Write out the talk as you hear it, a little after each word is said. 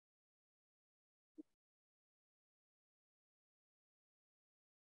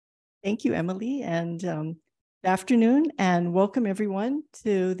Thank you, Emily, and good afternoon, and welcome everyone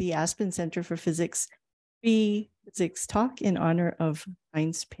to the Aspen Center for Physics free physics talk in honor of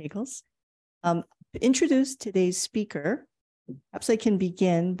Heinz Pagels. To introduce today's speaker, perhaps I can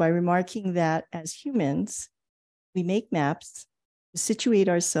begin by remarking that as humans, we make maps to situate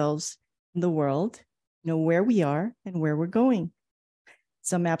ourselves in the world, know where we are and where we're going.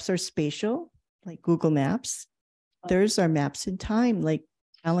 Some maps are spatial, like Google Maps. Others are maps in time, like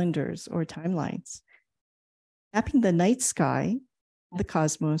calendars or timelines. Mapping the night sky, the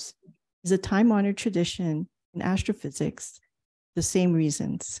cosmos, is a time-honored tradition in astrophysics for the same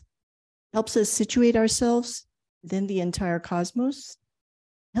reasons. It helps us situate ourselves within the entire cosmos.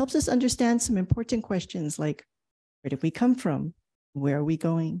 It helps us understand some important questions like, where did we come from? Where are we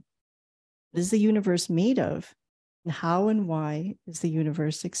going? What is the universe made of? And how and why is the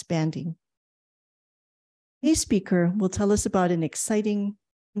universe expanding? Today's speaker will tell us about an exciting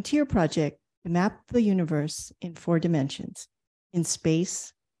frontier project to map the universe in 4 dimensions, in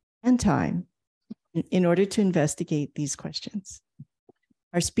space and time, in order to investigate these questions.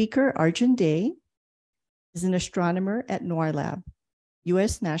 Our speaker, Arjun Dey, is an astronomer at NOIR Lab,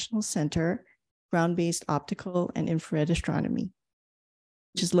 U.S. National Center for Ground-Based Optical and Infrared Astronomy,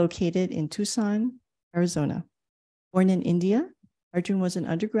 which is located in Tucson, Arizona. Born in India, Arjun was an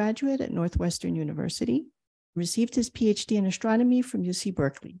undergraduate at Northwestern University, received his PhD in astronomy from UC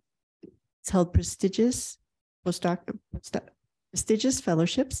Berkeley. He's held prestigious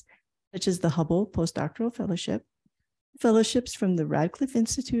fellowships, such as the Hubble Postdoctoral Fellowship, fellowships from the Radcliffe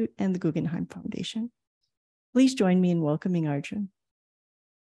Institute and the Guggenheim Foundation. Please join me in welcoming Arjun.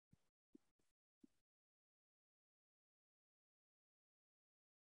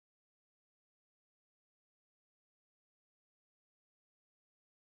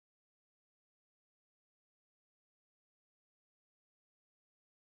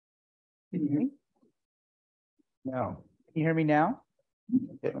 Can you hear me? No. Can you hear me now?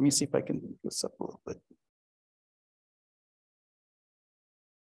 Okay, let me see if I can move this up a little bit. Is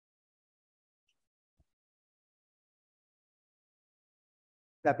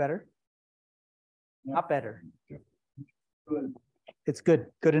that better? Not better. It's good.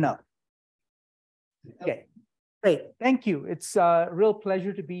 Good enough. Okay. Great. Thank you. It's a real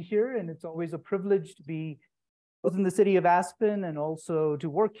pleasure to be here, and it's always a privilege to be both in the city of Aspen and also to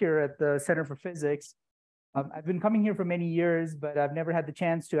work here at the Center for Physics. I've been coming here for many years, but I've never had the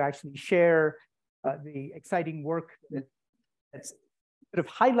chance to actually share the exciting work that sort of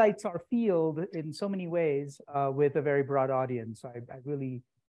highlights our field in so many ways with a very broad audience. So I'm really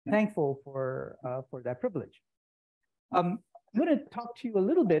thankful for that privilege. I'm going to talk to you a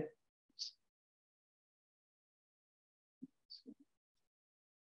little bit.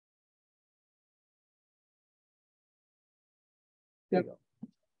 There we go.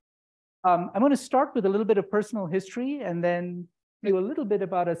 I'm going to start with a little bit of personal history and then tell you a little bit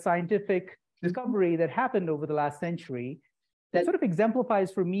about a scientific discovery that happened over the last century that sort of exemplifies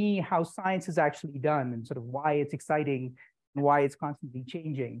for me how science is actually done and sort of why it's exciting and why it's constantly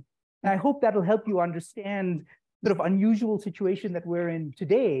changing. And I hope that'll help you understand sort of unusual situation that we're in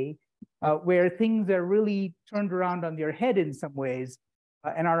today, where things are really turned around on their head in some ways,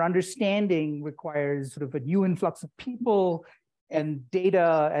 and our understanding requires sort of a new influx of people and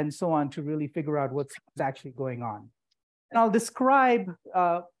data and so on to really figure out what's actually going on. And I'll describe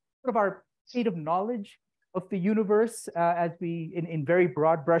sort of our state of knowledge of the universe as we, in very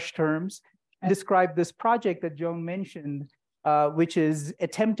broad brush terms, and describe this project that Joan mentioned, which is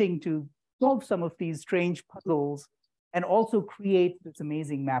attempting to solve some of these strange puzzles and also create this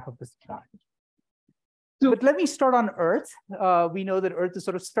amazing map of the sky. But let me start on Earth. We know that Earth is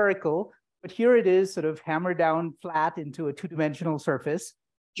sort of spherical, but here it is sort of hammered down flat into a 2-dimensional surface.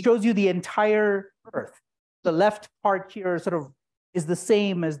 It shows you the entire Earth. The left part here sort of is the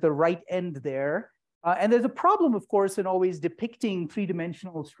same as the right end there. And there's a problem, of course, in always depicting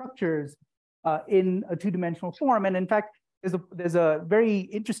 3-dimensional structures in a 2-dimensional form. And in fact, there's a very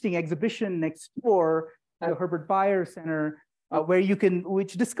interesting exhibition next door at the Herbert Bayer Center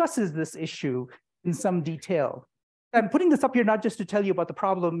which discusses this issue in some detail. I'm putting this up here not just to tell you about the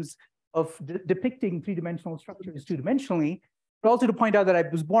problems of depicting 3-dimensional structures 2-dimensionally, but also to point out that I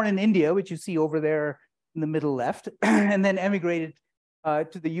was born in India, which you see over there in the middle left, and then emigrated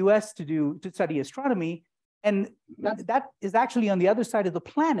to the US to study astronomy. And that is actually on the other side of the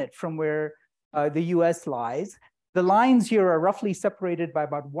planet from where the US lies. The lines here are roughly separated by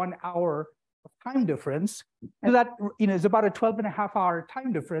about 1 hour of time difference. So that is about a 12.5-hour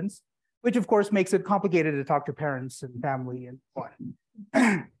time difference, which of course makes it complicated to talk to parents and family and so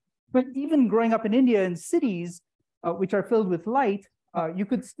on. But even growing up in India in cities, which are filled with light, you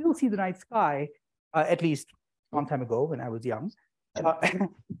could still see the night sky, at least a long time ago when I was young.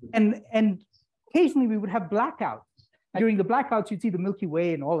 And occasionally we would have blackouts. During the blackouts, you'd see the Milky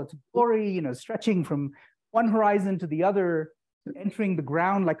Way in all its glory, stretching from one horizon to the other, entering the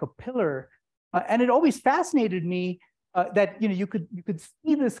ground like a pillar. And it always fascinated me that you could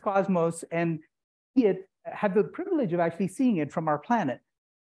see this cosmos and see it, have the privilege of actually seeing it from our planet.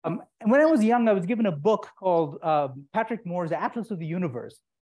 And when I was young, I was given a book called Patrick Moore's Atlas of the Universe.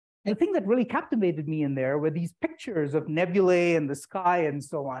 And the thing that really captivated me in there were these pictures of nebulae and the sky and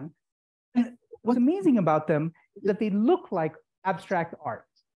so on. And what's amazing about them is that they look like abstract art,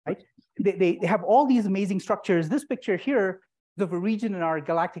 right? They have all these amazing structures. This picture here is of a region in our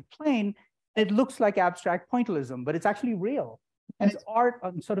galactic plane. And it looks like abstract pointillism, but it's actually real. And it's art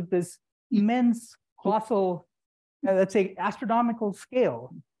on sort of this immense, colossal, let's say, astronomical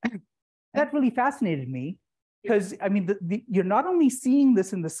scale. That really fascinated me because, I mean, you're not only seeing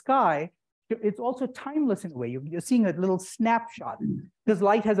this in the sky, it's also timeless in a way. You're seeing a little snapshot because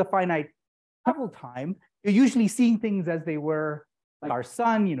light has a finite travel time. You're usually seeing things as they were, like our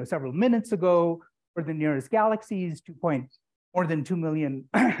sun, several minutes ago, or the nearest galaxies, more than 2 million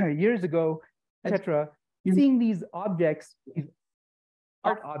years ago, etc. You're seeing these objects, these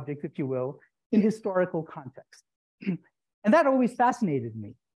art objects, if you will, in historical context. And that always fascinated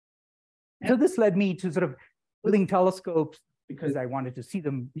me. So this led me to sort of building telescopes because I wanted to see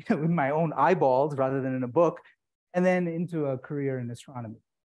them with my own eyeballs rather than in a book, and then into a career in astronomy.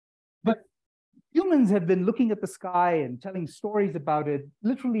 But humans have been looking at the sky and telling stories about it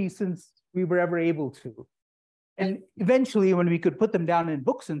literally since we were ever able to. And eventually, when we could put them down in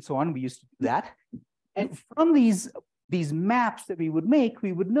books and so on, we used to do that. And from these maps that we would make,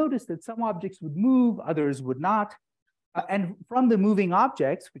 we would notice that some objects would move, others would not. And from the moving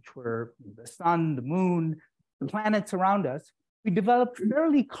objects, which were the sun, the moon, the planets around us, we developed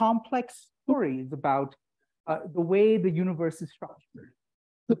fairly complex stories about the way the universe is structured.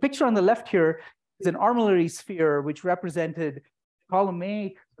 The picture on the left here is an armillary sphere, which represented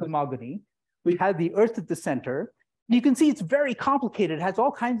Ptolemaic cosmogony, which had the Earth at the center. You can see it's very complicated. It has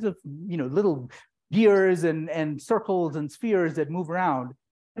all kinds of little gears and circles and spheres that move around.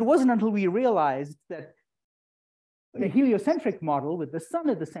 It wasn't until we realized that the heliocentric model with the sun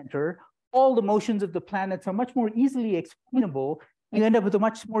at the center, all the motions of the planets are much more easily explainable. You end up with a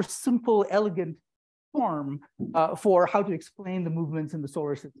much more simple, elegant form for how to explain the movements in the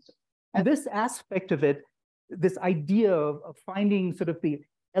solar system. And this aspect of it, this idea of finding sort of the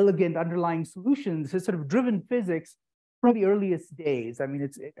elegant underlying solutions has sort of driven physics from the earliest days. I mean,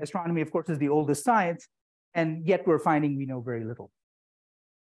 astronomy, of course, is the oldest science, and yet we're finding we know very little.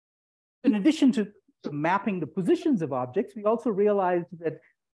 In addition to mapping the positions of objects, we also realized that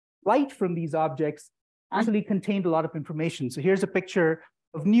light from these objects actually contained a lot of information. So here's a picture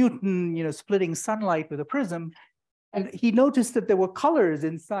of Newton, splitting sunlight with a prism, and he noticed that there were colors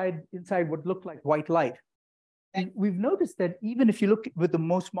inside what looked like white light. And we've noticed that even if you look with the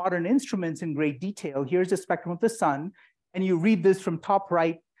most modern instruments in great detail, here's a spectrum of the sun, and you read this from top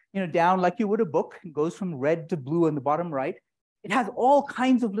right, down like you would a book. It goes from red to blue on the bottom right. It has all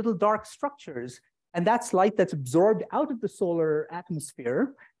kinds of little dark structures, and that's light that's absorbed out of the solar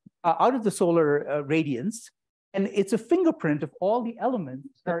atmosphere, out of the solar radiance, and it's a fingerprint of all the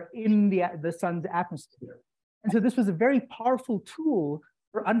elements that are in the sun's atmosphere. And so this was a very powerful tool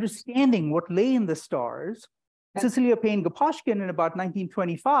for understanding what lay in the stars. Cecilia Payne-Gaposchkin in about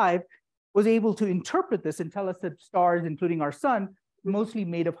 1925 was able to interpret this and tell us that stars, including our sun, were mostly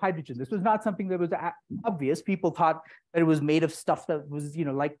made of hydrogen. This was not something that was obvious. People thought that it was made of stuff that was,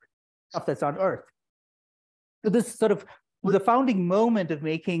 like stuff that's on Earth. So this sort of was a founding moment of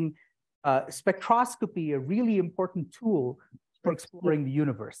making spectroscopy a really important tool for exploring the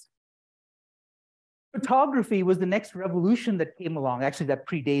universe. Photography was the next revolution that came along, actually that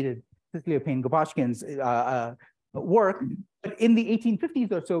predated Cecilia Payne-Gaposchkin's work. But in the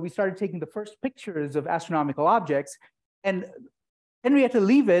 1850s or so, we started taking the first pictures of astronomical objects. And Henrietta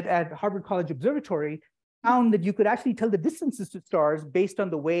Leavitt at Harvard College Observatory found that you could actually tell the distances to stars based on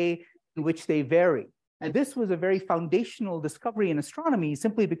the way in which they vary. And this was a very foundational discovery in astronomy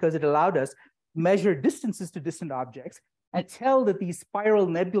simply because it allowed us to measure distances to distant objects and tell that these spiral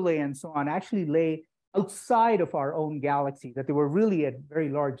nebulae and so on actually lay outside of our own galaxy, that they were really at very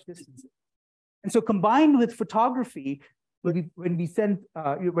large distances. And so combined with photography, when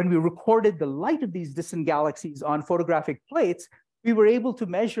we recorded the light of these distant galaxies on photographic plates, we were able to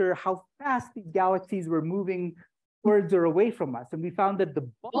measure how fast these galaxies were moving towards or away from us. And we found that the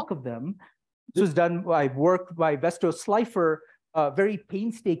bulk of them, this was done by work by Vesto Slipher very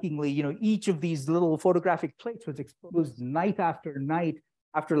painstakingly, each of these little photographic plates was exposed night after night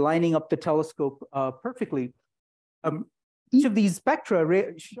after lining up the telescope perfectly. Each of these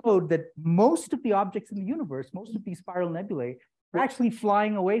spectra showed that most of the objects in the universe, most of these spiral nebulae, were actually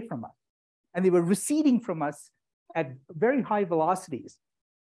flying away from us. And they were receding from us at very high velocities.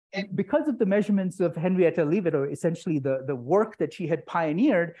 And because of the measurements of Henrietta Leavitt, or essentially the work that she had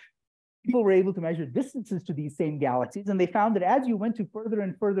pioneered, people were able to measure distances to these same galaxies. And they found that as you went to further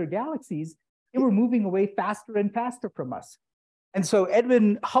and further galaxies, they were moving away faster and faster from us. And so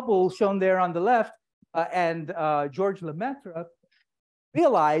Edwin Hubble, shown there on the left, and George Lemaitre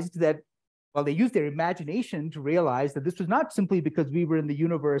realized that, well, they used their imagination to realize that this was not simply because we were in the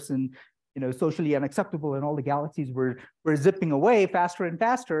universe and socially unacceptable and all the galaxies were zipping away faster and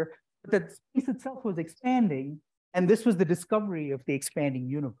faster, but that space itself was expanding, and this was the discovery of the expanding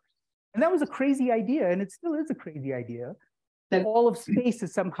universe. And that was a crazy idea, and it still is a crazy idea, that all of space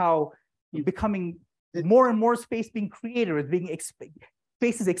is somehow becoming more and more space being created,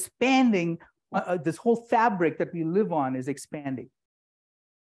 space is expanding, this whole fabric that we live on is expanding.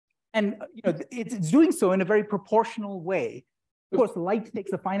 And it's doing so in a very proportional way. Of course, light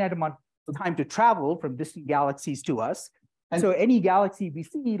takes a finite amount of time to travel from distant galaxies to us. And so any galaxy we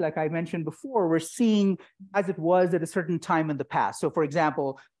see, like I mentioned before, we're seeing as it was at a certain time in the past. So for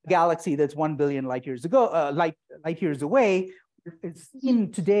example, a galaxy that's 1 billion light years ago, light years away, is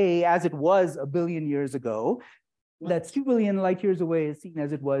seen today as it was 1 billion years ago. That's 2 billion light years away is seen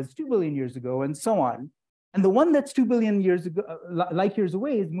as it was 2 billion years ago, and so on. And the one that's 2 billion years ago, light years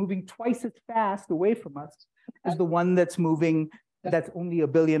away, is moving twice as fast away from us as the one that's moving, that's only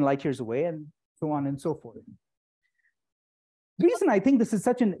 1 billion light years away, and so on and so forth. The reason I think this is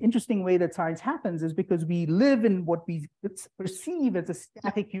such an interesting way that science happens is because we live in what we perceive as a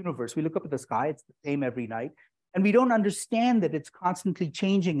static universe. We look up at the sky, it's the same every night, and we don't understand that it's constantly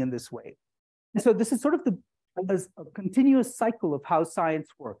changing in this way. And so this is sort of a continuous cycle of how science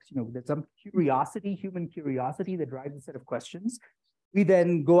works. There's some curiosity, human curiosity, that drives a set of questions. We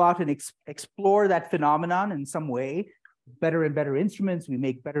then go out and explore that phenomenon in some way, better and better instruments, we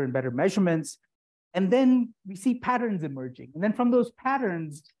make better and better measurements, and then we see patterns emerging. And then from those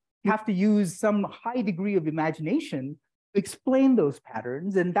patterns, you have to use some high degree of imagination to explain those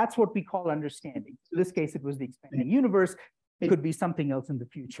patterns, and that's what we call understanding. In this case, it was the expanding universe. It could be something else in the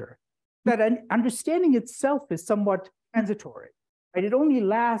future. That understanding itself is somewhat transitory, right? It only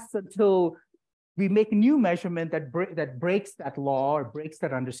lasts until we make a new measurement that breaks that law or breaks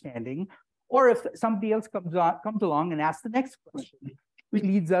that understanding, or if somebody else comes along and asks the next question, which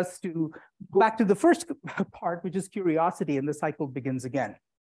leads us to go back to the first part, which is curiosity, and the cycle begins again.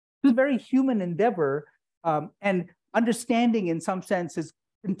 It's a very human endeavor, and understanding in some sense is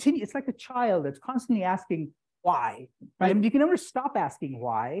continuous. It's like a child that's constantly asking why, right? I mean, you can never stop asking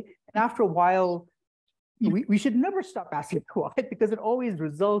why. And after a while, we should never stop asking why, because it always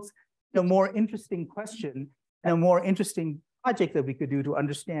results in a more interesting question and a more interesting project that we could do to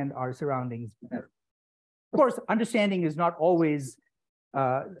understand our surroundings better. Of course, understanding is not always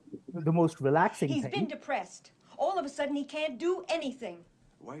the most relaxing thing. He's been depressed. All of a sudden, he can't do anything.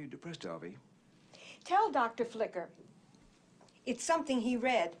 Why are you depressed, Alvy? Tell Dr. Flicker. It's something he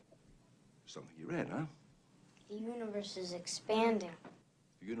read. Something you read, huh? The universe is expanding.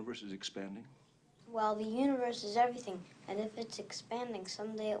 The universe is expanding? Well, the universe is everything, and if it's expanding,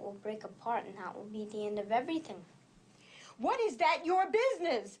 someday it will break apart, and that will be the end of everything. What is that your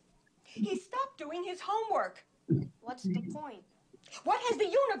business? He stopped doing his homework. What's the point? What has the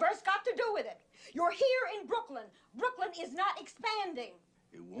universe got to do with it? You're here in Brooklyn. Brooklyn is not expanding.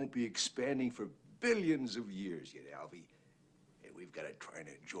 It won't be expanding for billions of years yet, Alvy. And we've got to try and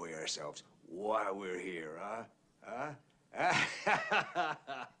enjoy ourselves while we're here, huh?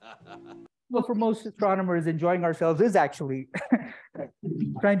 Well, for most astronomers, enjoying ourselves is actually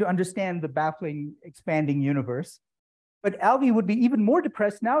trying to understand the baffling, expanding universe. But Alvy would be even more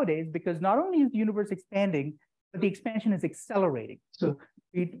depressed nowadays because not only is the universe expanding, but the expansion is accelerating. So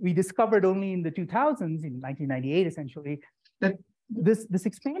we discovered only in the 2000s, in 1998 essentially, that this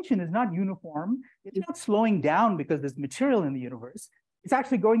expansion is not uniform. It's not slowing down because there's material in the universe. It's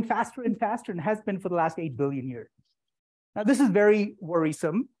actually going faster and faster and has been for the last 8 billion years. Now, this is very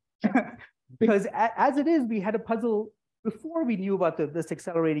worrisome because as it is, we had a puzzle before we knew about this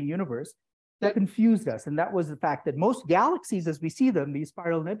accelerating universe that confused us. And that was the fact that most galaxies, as we see them, these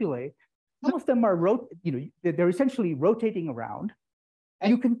spiral nebulae, some of them are, they're essentially rotating around. And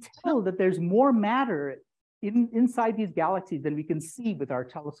you can tell that there's more matter inside these galaxies than we can see with our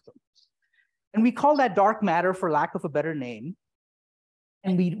telescopes. And we call that dark matter for lack of a better name.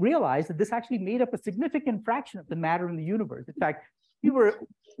 And we realized that this actually made up a significant fraction of the matter in the universe. In fact,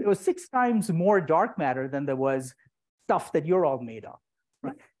 there was 6 times more dark matter than there was stuff that you're all made of.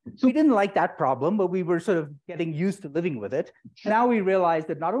 Right? So we didn't like that problem, but we were sort of getting used to living with it. Now we realize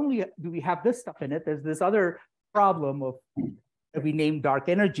that not only do we have this stuff in it, there's this other problem of that we named dark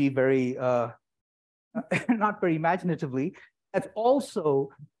energy very, not very imaginatively, that's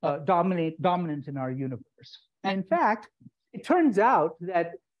also dominant in our universe. And in fact, it turns out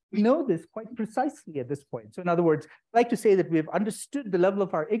that we know this quite precisely at this point. So in other words, I like to say that we have understood the level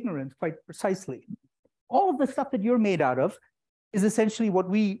of our ignorance quite precisely. All of the stuff that you're made out of is essentially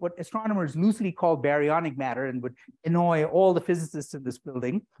what astronomers loosely call baryonic matter and would annoy all the physicists in this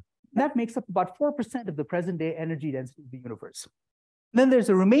building. That makes up about 4% of the present day energy density of the universe. And then there's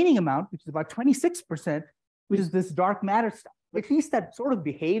a remaining amount, which is about 26%, which is this dark matter stuff. At least that sort of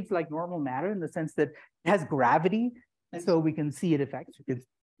behaves like normal matter in the sense that it has gravity, and so we can see it effects.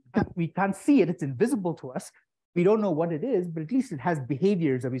 We can't see it, it's invisible to us. We don't know what it is, but at least it has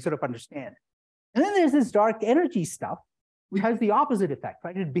behaviors that we sort of understand. And then there's this dark energy stuff, which has the opposite effect,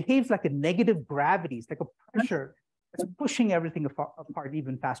 right? It behaves like a negative gravity. It's like a pressure that's pushing everything apart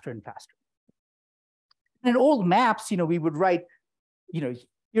even faster and faster. And in old maps, we would write,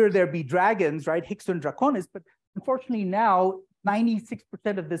 here there be dragons, right? Hickson Draconis, but unfortunately now 96%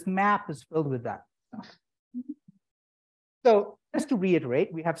 of this map is filled with that stuff. So just to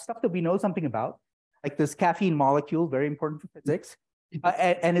reiterate, we have stuff that we know something about, like this caffeine molecule, very important for physics.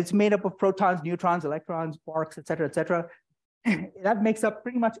 And it's made up of protons, neutrons, electrons, quarks, et cetera, that makes up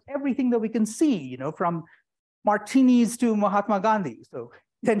pretty much everything that we can see, from martinis to Mahatma Gandhi. So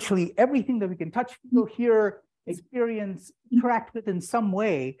essentially everything that we can touch, feel, hear, experience, interact with in some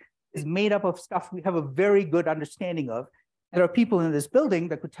way is made up of stuff we have a very good understanding of. There are people in this building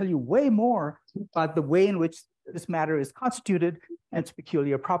that could tell you way more about the way in which this matter is constituted and its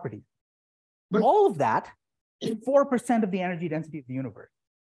peculiar properties. But all of that is 4% of the energy density of the universe.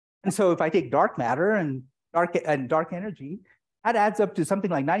 And so if I take dark matter and dark energy, that adds up to something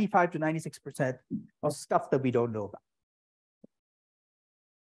like 95 to 96% of stuff that we don't know about.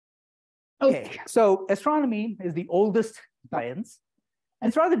 Okay, so astronomy is the oldest science. And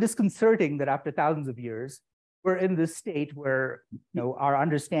it's rather disconcerting that after thousands of years, we're in this state where our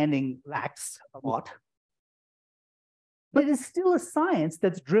understanding lacks a lot. But it is still a science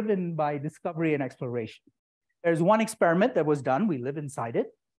that's driven by discovery and exploration. There's one experiment that was done. We live inside it,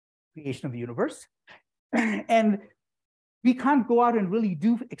 creation of the universe. And we can't go out and really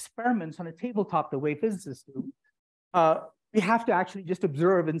do experiments on a tabletop the way physicists do. We have to actually just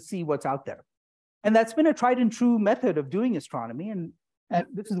observe and see what's out there. And that's been a tried and true method of doing astronomy. And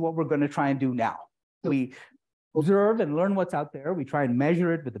this is what we're going to try and do now. We observe and learn what's out there. We try and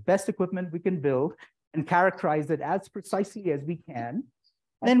measure it with the best equipment we can build and characterize it as precisely as we can.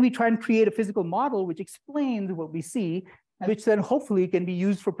 Then we try and create a physical model which explains what we see, which then hopefully can be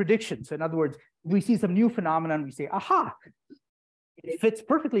used for prediction. So in other words, if we see some new phenomenon, we say, aha, it fits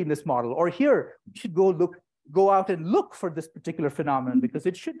perfectly in this model. Or here, we should go out and look for this particular phenomenon because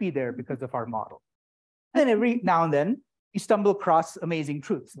it should be there because of our model. And every now and then, we stumble across amazing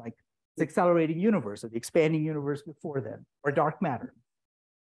truths like the accelerating universe or the expanding universe before then, or dark matter.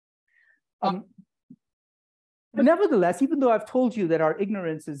 Nevertheless, even though I've told you that our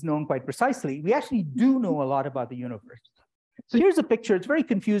ignorance is known quite precisely, we actually do know a lot about the universe. So here's a picture. It's very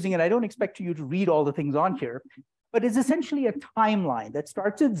confusing, and I don't expect you to read all the things on here, but it's essentially a timeline that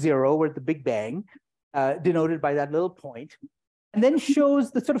starts at 0, or the Big Bang, denoted by that little point, and then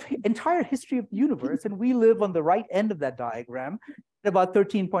shows the sort of entire history of the universe. And we live on the right end of that diagram at about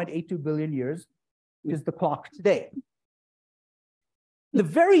 13.82 billion years, which is the clock today. The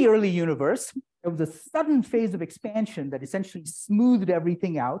very early universe, there was a sudden phase of expansion that essentially smoothed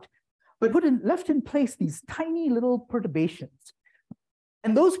everything out, but left in place these tiny little perturbations.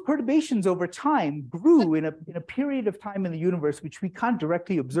 And those perturbations over time grew in a period of time in the universe, which we can't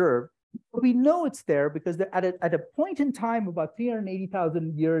directly observe. But we know it's there because at a point in time, about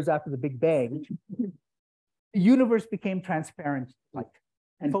 380,000 years after the Big Bang, the universe became transparent light,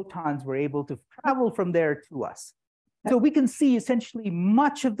 and photons were able to travel from there to us. So we can see essentially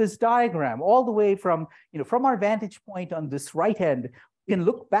much of this diagram all the way from our vantage point on this right end. We can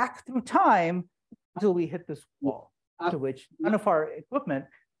look back through time until we hit this wall, after which none of our equipment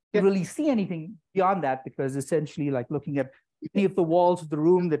can really see anything beyond that, because essentially, like looking at any of the walls of the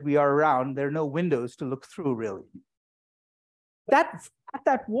room that we are around, there are no windows to look through, really. At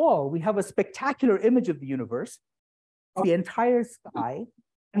that wall, we have a spectacular image of the universe, the entire sky,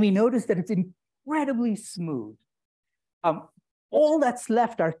 and we notice that it's incredibly smooth. All that's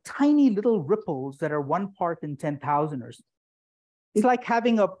left are tiny little ripples that are 1 part in 10,000 or so. It's like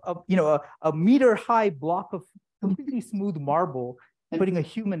having a meter high block of completely smooth marble and putting a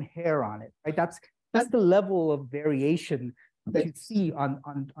human hair on it, right? That's the level of variation that you see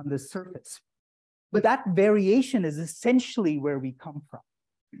on the surface. But that variation is essentially where we come from.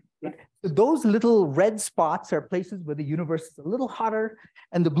 Right? So those little red spots are places where the universe is a little hotter,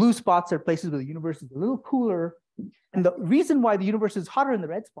 and the blue spots are places where the universe is a little cooler. And the reason why the universe is hotter in the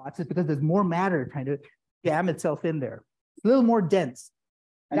red spots is because there's more matter trying to jam itself in there. It's a little more dense.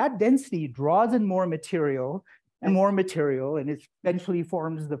 And that density draws in more material, and it eventually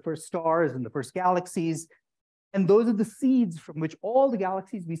forms the first stars and the first galaxies. And those are the seeds from which all the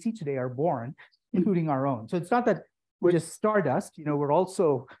galaxies we see today are born, including our own. So it's not that we're just stardust, we're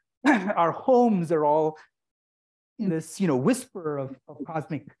also, our homes are all in this, whisper of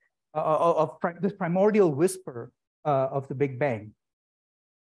cosmic, this primordial whisper of the Big Bang.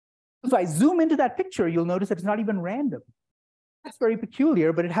 So I zoom into that picture, you'll notice that it's not even random. That's very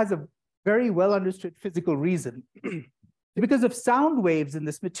peculiar, but it has a very well understood physical reason. Because of sound waves in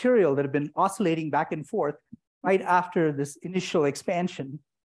this material that have been oscillating back and forth right after this initial expansion.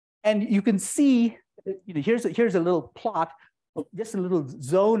 And you can see, here's a little plot, just a little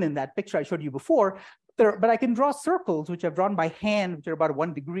zone in that picture I showed you before, but I can draw circles, which I've drawn by hand, which are about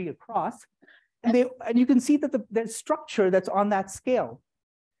 1 degree across. And you can see that there's structure that's on that scale.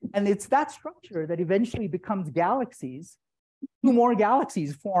 And it's that structure that eventually becomes galaxies. 2 more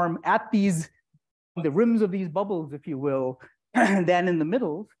galaxies form at the rims of these bubbles, if you will, than in the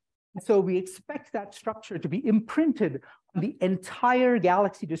middle. And so we expect that structure to be imprinted on the entire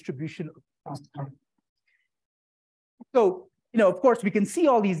galaxy distribution. So, of course, we can see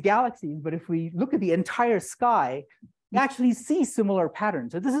all these galaxies, but if we look at the entire sky, we actually see similar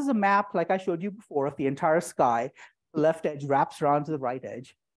patterns. So this is a map, like I showed you before, of the entire sky. The left edge wraps around to the right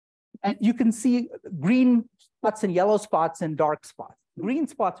edge. And you can see green spots and yellow spots and dark spots. Green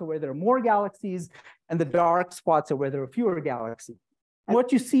spots are where there are more galaxies, and the dark spots are where there are fewer galaxies. And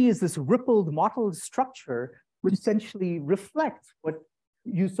what you see is this rippled, mottled structure, which essentially reflects what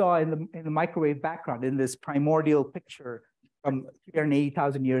you saw in the microwave background in this primordial picture from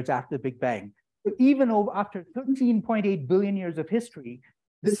 380,000 years after the Big Bang. So even after 13.8 billion years of history,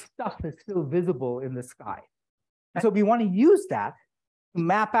 this stuff is still visible in the sky. And so we want to use that to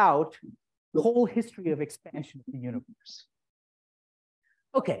map out the whole history of expansion of the universe.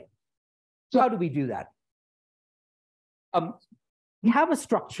 Okay, so how do we do that? We have a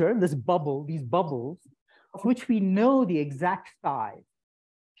structure, these bubbles, of which we know the exact size.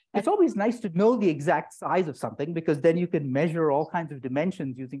 It's always nice to know the exact size of something because then you can measure all kinds of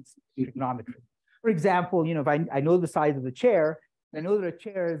dimensions using trigonometry. For example, if I know the size of the chair, I know that a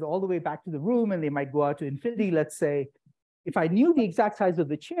chair is all the way back to the room and they might go out to infinity, let's say. If I knew the exact size of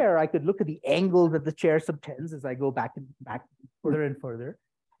the chair, I could look at the angle that the chair subtends as I go back further and further.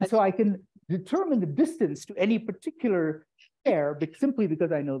 And so I can determine the distance to any particular chair simply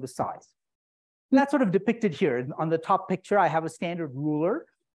because I know the size. And that's sort of depicted here. On the top picture, I have a standard ruler.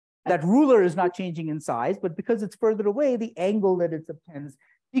 That ruler is not changing in size, but because it's further away, the angle that it subtends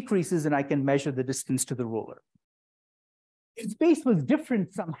decreases and I can measure the distance to the ruler. If space was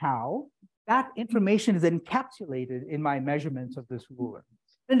different somehow, that information is encapsulated in my measurements of this ruler.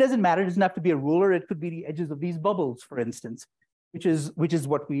 And it doesn't matter, it doesn't have to be a ruler, it could be the edges of these bubbles, for instance, which is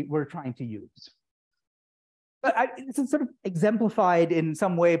what we're trying to use. But it's sort of exemplified in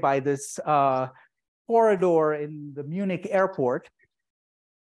some way by this corridor in the Munich airport.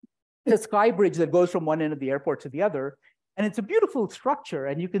 It's a sky bridge that goes from one end of the airport to the other. And it's a beautiful structure.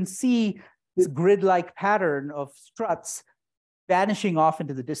 And you can see this grid-like pattern of struts vanishing off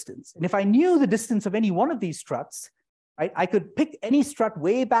into the distance. And if I knew the distance of any one of these struts, right, I could pick any strut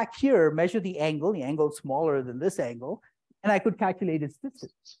way back here, measure the angle is smaller than this angle, and I could calculate its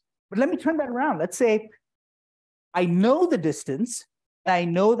distance. But let me turn that around. Let's say I know the distance, and I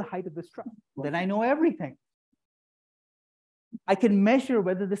know the height of the strut. Then I know everything. I can measure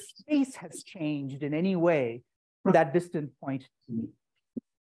whether the space has changed in any way from that distant point to me.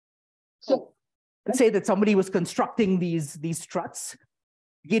 So let's say that somebody was constructing these struts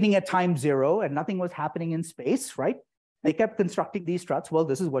beginning at time 0 and nothing was happening in space, right? They kept constructing these struts. Well,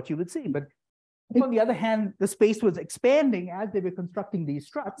 this is what you would see. But on the other hand, the space was expanding as they were constructing these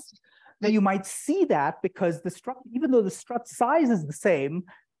struts. Now you might see that because the strut, even though the strut size is the same,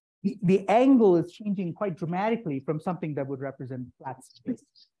 the angle is changing quite dramatically from something that would represent flat space.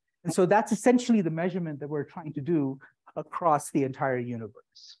 And so that's essentially the measurement that we're trying to do across the entire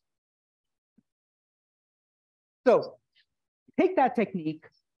universe. So take that technique,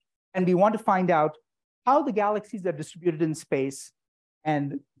 and we want to find out how the galaxies are distributed in space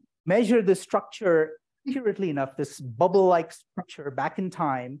and measure the structure accurately enough this bubble-like structure back in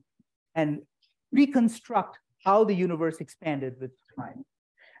time and reconstruct how the universe expanded with time.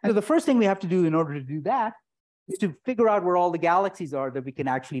 And so the first thing we have to do in order to do that is to figure out where all the galaxies are that we can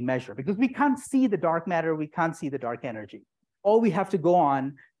actually measure, because we can't see the dark matter, we can't see the dark energy. All we have to go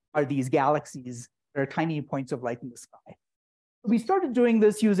on are these galaxies that are tiny points of light in the sky. We started doing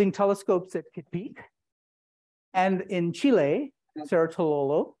this using telescopes at Kitt Peak and in Chile, Cerro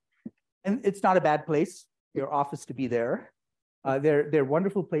Tololo. And it's not a bad place, your office to be there. They're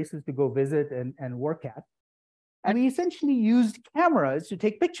wonderful places to go visit and work at. And we essentially used cameras to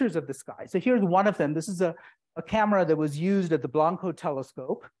take pictures of the sky. So here's one of them. This is a camera that was used at the Blanco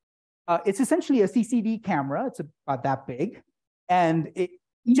telescope. It's essentially a CCD camera. It's about that big. And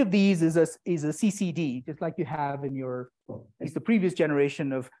each of these is a CCD, just like you have in your, at least the previous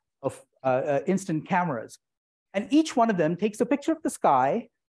generation of instant cameras. And each one of them takes a picture of the sky,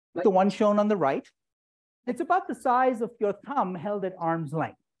 like the one shown on the right. It's about the size of your thumb held at arm's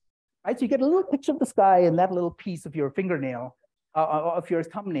length, right? So you get a little picture of the sky and that little piece of your fingernail, of your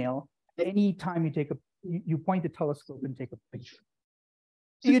thumbnail, any time you point the telescope and take a picture.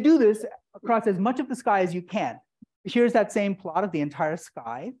 So you do this across as much of the sky as you can. Here's that same plot of the entire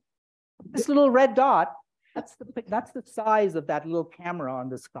sky. This little red dot, that's the size of that little camera on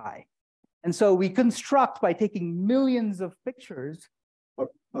the sky. And so we construct by taking millions of pictures,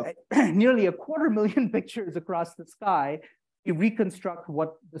 nearly 250,000 pictures across the sky, you reconstruct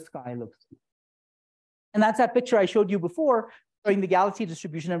what the sky looks like. And that's that picture I showed you before, showing the galaxy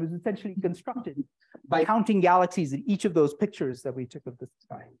distribution that was essentially constructed by counting galaxies in each of those pictures that we took of the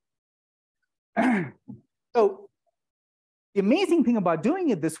sky. So the amazing thing about doing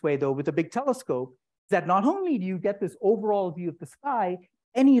it this way, though, with a big telescope, is that not only do you get this overall view of the sky,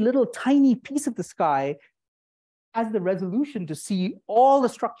 any little tiny piece of the sky has the resolution to see all the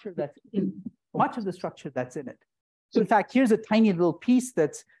structure that's in, much of the structure that's in it. So in fact, here's a tiny little piece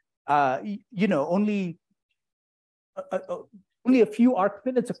that's, only a few arc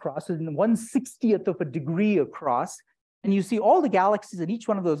minutes across, and 1/60th of a degree across. And you see all the galaxies, and each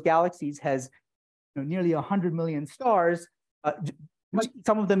one of those galaxies has nearly 100 million stars,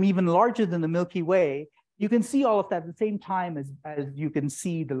 some of them even larger than the Milky Way. You can see all of that at the same time as you can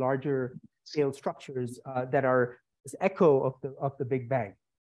see the larger scale structures that are this echo of the Big Bang.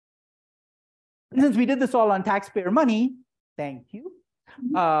 And since we did this all on taxpayer money, thank you.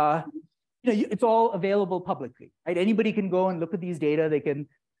 It's all available publicly, right? Anybody can go and look at these data. They can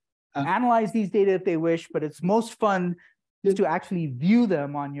analyze these data if they wish, but it's most fun just to actually view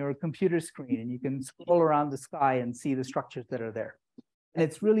them on your computer screen, and you can scroll around the sky and see the structures that are there. And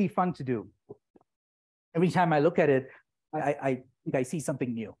it's really fun to do. Every time I look at it, I think I see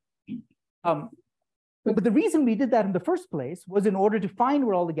something new. But the reason we did that in the first place was in order to find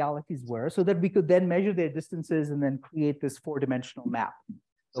where all the galaxies were, so that we could then measure their distances and then create this 4-dimensional map.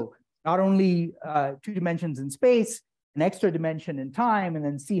 So not only 2 dimensions in space, an extra dimension in time, and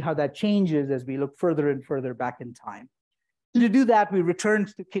then see how that changes as we look further and further back in time. So to do that, we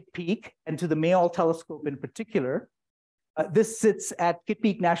returned to Kitt Peak and to the Mayall telescope in particular. This sits at Kitt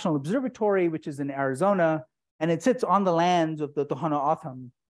Peak National Observatory, which is in Arizona, and it sits on the lands of the Tohono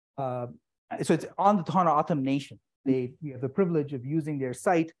O'odham. So it's on the Tohono O'odham Nation. We have the privilege of using their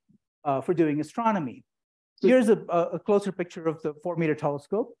site for doing astronomy. Here's a closer picture of the 4-meter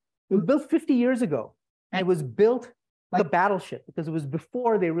telescope. It was built 50 years ago, and it was built like a battleship because it was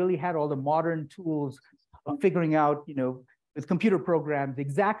before they really had all the modern tools of figuring out, with computer programs,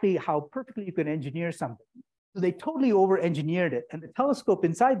 exactly how perfectly you can engineer something. So they totally over-engineered it. And the telescope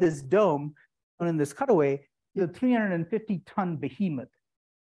inside this dome, and in this cutaway, is a 350-ton behemoth.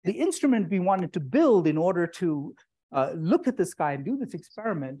 The instrument we wanted to build in order to look at the sky and do this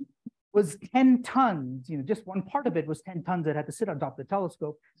experiment was 10 tons. Just one part of it was 10 tons that had to sit on top of the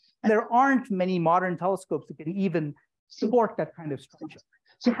telescope. And there aren't many modern telescopes that can even support that kind of structure.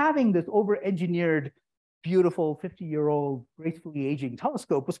 So having this over-engineered, beautiful 50-year-old gracefully aging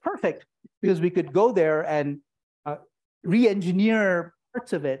telescope was perfect because we could go there and re-engineer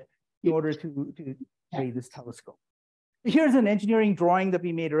parts of it in order to create this telescope. Here's an engineering drawing that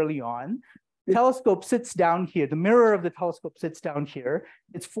we made early on. The telescope sits down here. The mirror of the telescope sits down here.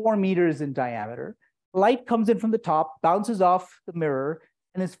 It's 4 meters in diameter. Light comes in from the top, bounces off the mirror,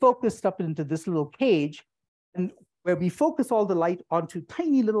 and is focused up into this little cage, and where we focus all the light onto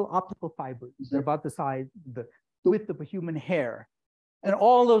tiny little optical fibers. They're about the size, the width of a human hair. And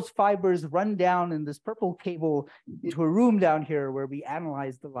all those fibers run down in this purple cable into a room down here where we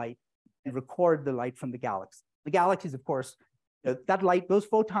analyze the light and record the light from the galaxy. The galaxies, of course, that light, those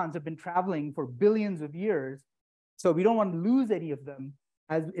photons have been traveling for billions of years. So we don't want to lose any of them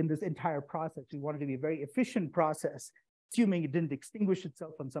as in this entire process. We wanted to be a very efficient process, assuming it didn't extinguish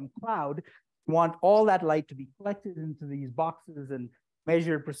itself on some cloud. We want all that light to be collected into these boxes and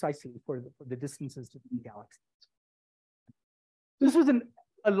measured precisely for the distances to the galaxies. This was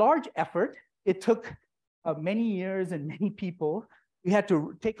a large effort. It took many years and many people. We had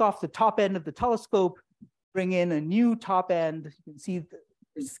to take off the top end of the telescope, bring in a new top end. You can see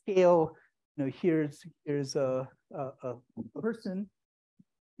the scale. You know, here's a person.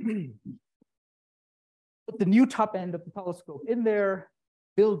 Put the new top end of the telescope in there,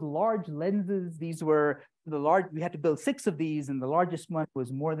 build large lenses. These were the large, we had to build 6 of these, and the largest one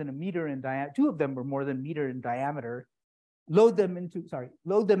was more than a meter in diameter. 2 of them were more than a meter in diameter. Load them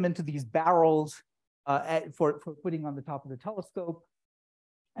into these barrels for putting on the top of the telescope.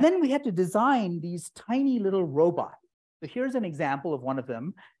 And then we had to design these tiny little robots. So here's an example of one of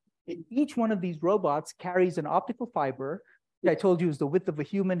them. Each one of these robots carries an optical fiber that I told you is the width of a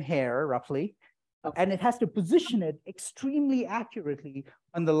human hair, roughly. And it has to position it extremely accurately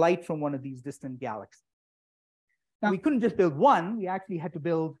on the light from one of these distant galaxies. Now, we couldn't just build one. We actually had to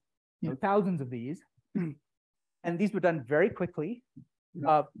build thousands of these. And these were done very quickly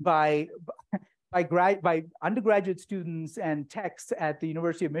by undergraduate students and techs at the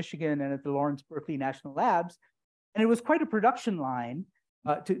University of Michigan and at the Lawrence Berkeley National Labs. And it was quite a production line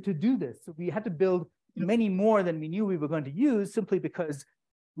to do this. So we had to build many more than we knew we were going to use, simply because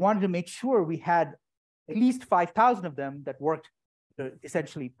we wanted to make sure we had at least 5,000 of them that worked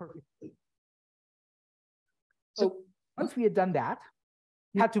essentially perfectly. So once we had done that,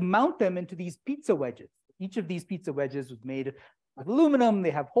 we had to mount them into these pizza wedges. Each of these pizza wedges was made of aluminum.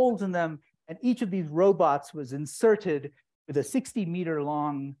 They have holes in them. And each of these robots was inserted with a 60-meter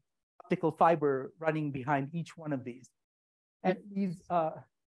long optical fiber running behind each one of these. And these,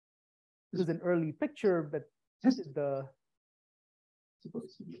 this is an early picture, but this is the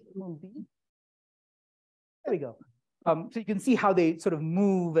movie. There we go. So you can see how they sort of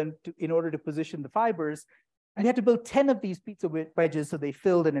move and in order to position the fibers. And you had to build 10 of these pizza wedges so they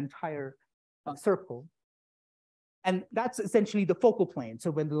filled an entire circle. And that's essentially the focal plane.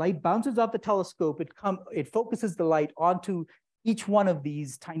 So when the light bounces off the telescope, it focuses the light onto each one of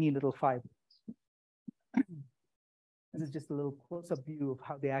these tiny little fibers. This is just a little close-up view of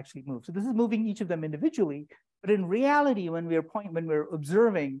how they actually move. So this is moving each of them individually, but in reality, when we're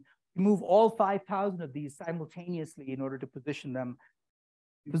observing, we move all 5,000 of these simultaneously in order to position them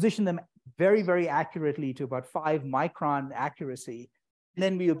very, very accurately to about 5-micron accuracy. And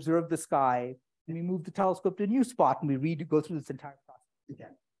then we observe the sky, and we move the telescope to a new spot, and we go through this entire process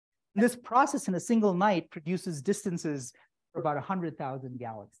again. And this process in a single night produces distances for about 100,000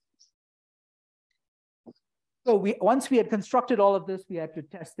 galaxies. So once we had constructed all of this, we had to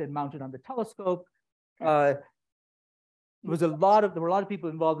test and mount it on the telescope. There were a lot of people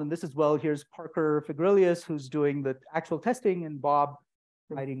involved in this as well. Here's Parker Figrilius, who's doing the actual testing, and Bob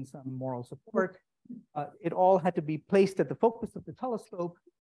providing some moral support. It all had to be placed at the focus of the telescope.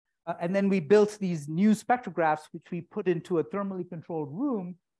 And then we built these new spectrographs, which we put into a thermally controlled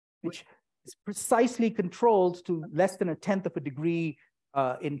room, which is precisely controlled to less than 1/10 of a degree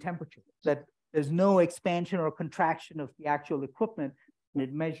in temperature. That there's no expansion or contraction of the actual equipment, and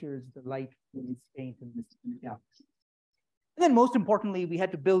it measures the light in its faint in this galaxy. And then most importantly, we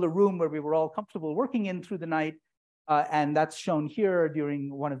had to build a room where we were all comfortable working in through the night. And that's shown here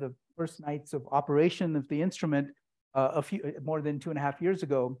during one of the first nights of operation of the instrument more than 2.5 years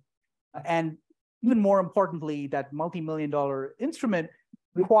ago. And even more importantly, that multi-million-dollar instrument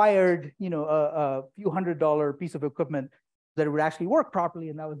required, a few $100 piece of equipment that it would actually work properly,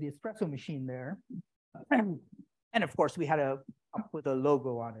 and that was the espresso machine there. And of course, we had to come up with a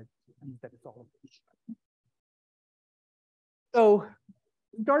logo on it that it's all. So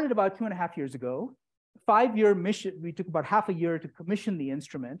we started about 2.5 years ago. 5-year mission, we took about half a year to commission the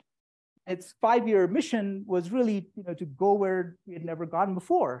instrument. Its 5-year mission was really to go where we had never gone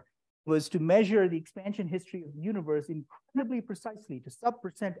before, was to measure the expansion history of the universe incredibly precisely to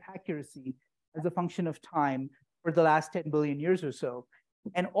sub-percent accuracy as a function of time for the last 10 billion years or so.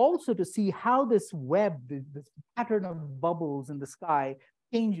 And also to see how this web, this pattern of bubbles in the sky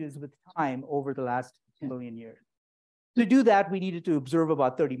changes with time over the last 10 billion years. To do that, we needed to observe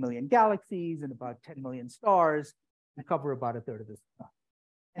about 30 million galaxies and about 10 million stars and cover about 1/3 of the sky.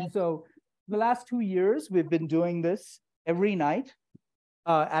 And so the last 2 years, we've been doing this every night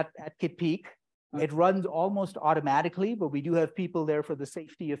at Kitt Peak. It runs almost automatically, but we do have people there for the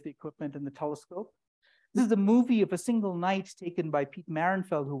safety of the equipment and the telescope. This is a movie of a single night taken by Pete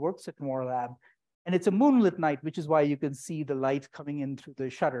Marenfeld, who works at Morlab. And it's a moonlit night, which is why you can see the light coming in through the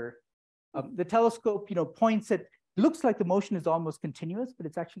shutter. The telescope, points at looks like the motion is almost continuous, but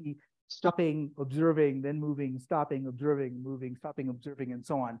it's actually stopping, observing, then moving, stopping, observing, moving, stopping, observing, and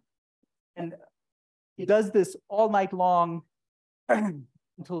so on. And it does this all night long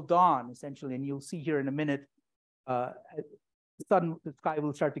until dawn, essentially. And you'll see here in a minute, the sky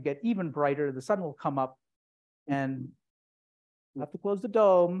will start to get even brighter. The sun will come up, and we'll have to close the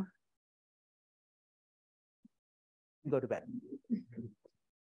dome and go to bed.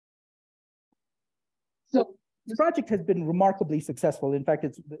 So this project has been remarkably successful. In fact,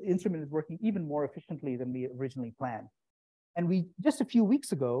 the instrument is working even more efficiently than we originally planned. And just a few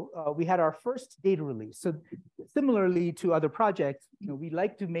weeks ago, we had our first data release. So similarly to other projects, we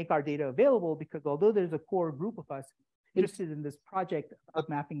like to make our data available because although there's a core group of us interested in this project of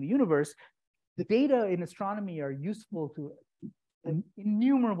mapping the universe, the data in astronomy are useful to an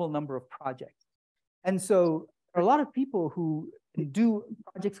innumerable number of projects. And so there are a lot of people who do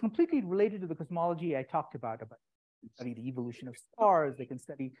projects completely related to the cosmology I talked about study the evolution of stars, they can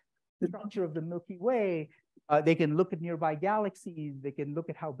study the structure of the Milky Way, they can look at nearby galaxies, they can look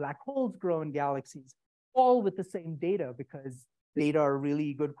at how black holes grow in galaxies, all with the same data because data are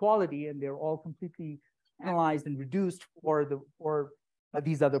really good quality and they're all completely analyzed and reduced for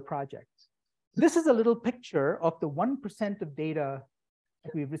these other projects. This is a little picture of the 1% of data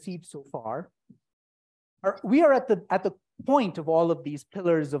that we've received so far. We are at the point of all of these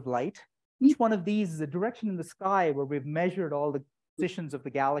pillars of light. Each one of these is a direction in the sky where we've measured all the positions of the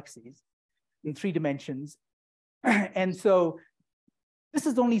galaxies in 3 dimensions. And so this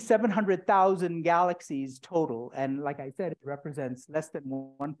is only 700,000 galaxies total. And like I said, it represents less than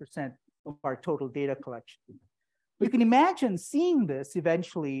 1% of our total data collection. But you can imagine seeing this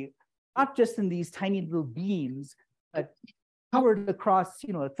eventually, not just in these tiny little beams, but covered across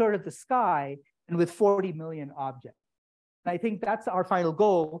a third of the sky and with 40 million objects. And I think that's our final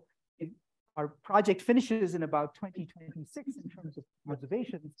goal. Our project finishes in about 2026 in terms of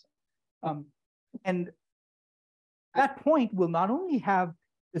observations. And at that point, we'll not only have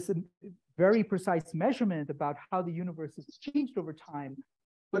this very precise measurement about how the universe has changed over time,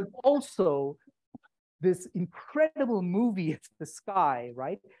 but also this incredible movie of the sky,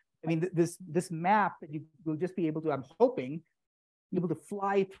 right? I mean, this map that you will just be able to, I'm hoping, be able to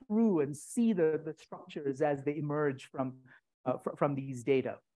fly through and see the structures as they emerge from these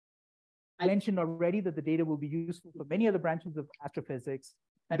data. I mentioned already that the data will be useful for many other branches of astrophysics.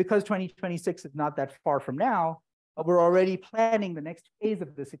 And because 2026 is not that far from now, we're already planning the next phase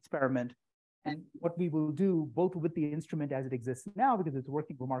of this experiment. And what we will do, both with the instrument as it exists now, because it's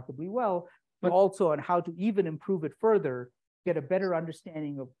working remarkably well, but also on how to even improve it further, get a better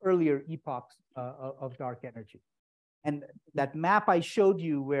understanding of earlier epochs of dark energy. And that map I showed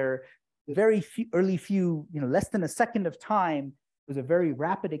you where very early few, less than a second of time, was a very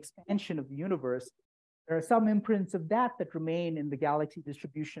rapid expansion of the universe. There are some imprints of that remain in the galaxy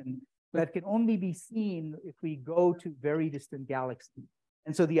distribution that can only be seen if we go to very distant galaxies.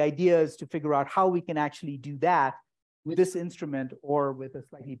 And so the idea is to figure out how we can actually do that with this instrument or with a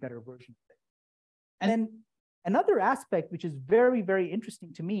slightly better version of it. And then another aspect, which is very, very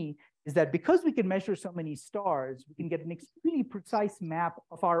interesting to me, is that because we can measure so many stars, we can get an extremely precise map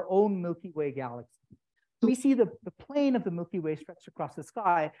of our own Milky Way galaxy. So we see the plane of the Milky Way stretched across the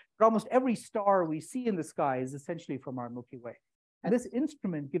sky, but almost every star we see in the sky is essentially from our Milky Way. And this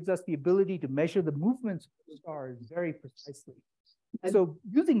instrument gives us the ability to measure the movements of the stars very precisely. And so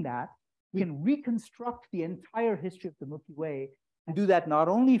using that, we can reconstruct the entire history of the Milky Way and do that not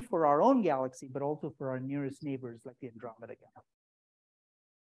only for our own galaxy, but also for our nearest neighbors like the Andromeda Galaxy.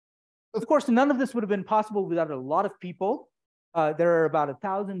 Of course, none of this would have been possible without a lot of people. There are about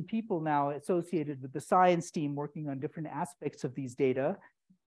 1,000 people now associated with the science team working on different aspects of these data.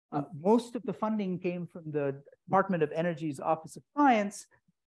 Most of the funding came from the Department of Energy's Office of Science,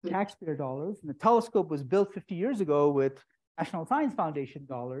 taxpayer dollars. And the telescope was built 50 years ago with National Science Foundation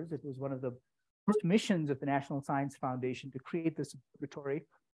dollars. It was one of the first missions of the National Science Foundation to create this observatory.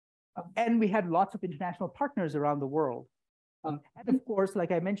 And we had lots of international partners around the world. And of course,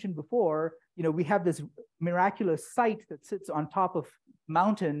 like I mentioned before, we have this miraculous site that sits on top of a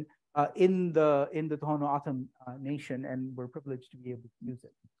mountain in the Tohono O'odham nation, and we're privileged to be able to use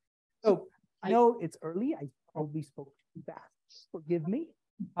it. So I know it's early. I probably spoke too fast. Forgive me,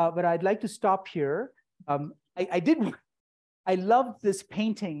 but I'd like to stop here. I loved this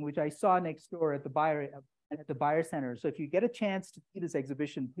painting, which I saw next door at the Bayer Center. So if you get a chance to see this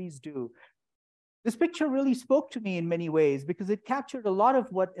exhibition, please do. This picture really spoke to me in many ways because it captured a lot of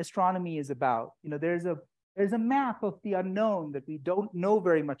what astronomy is about. There's a map of the unknown that we don't know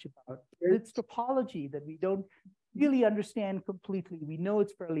very much about. There's topology that we don't really understand completely. We know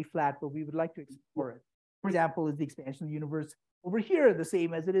it's fairly flat, but we would like to explore it. For example, is the expansion of the universe over here the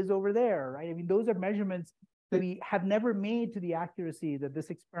same as it is over there, right? I mean, those are measurements that we have never made to the accuracy that this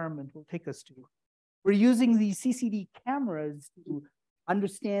experiment will take us to. We're using these CCD cameras to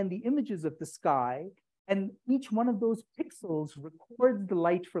understand the images of the sky, and each one of those pixels records the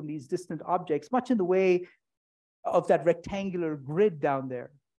light from these distant objects, much in the way of that rectangular grid down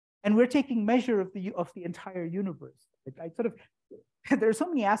there. And we're taking measure of the entire universe. There are so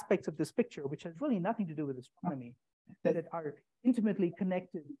many aspects of this picture which has really nothing to do with astronomy that are intimately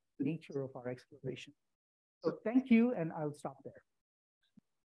connected to the nature of our exploration. So thank you, and I'll stop there.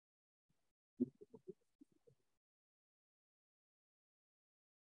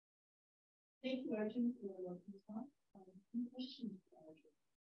 Thank you, Arjun, for your response. Some questions for Arjun.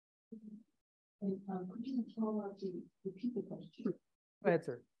 Could you follow up to repeat the question? Go ahead,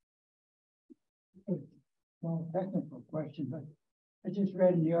 sir. Well, technical question, but I just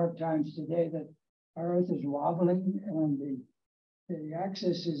read in the New York Times today that our Earth is wobbling and the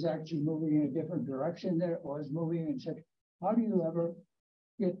axis is actually moving in a different direction than it was moving. And said, how do you ever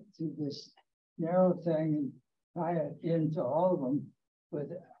get to this narrow thing and tie it into all of them? But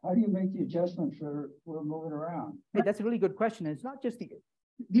how do you make the adjustments for we're moving around? Hey, that's a really good question. And it's not just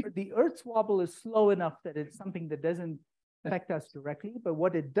the Earth's wobble is slow enough that it's something that doesn't affect us directly, but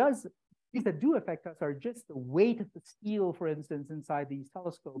what it does, things that do affect us are just the weight of the steel, for instance, inside these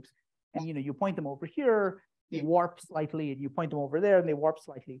telescopes. And you point them over here, they warp slightly, and you point them over there and they warp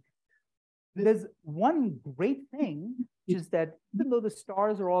slightly. There's one great thing, which is that even though the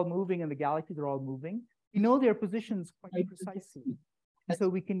stars are all moving and the galaxies are all moving, we know their positions quite precisely. And so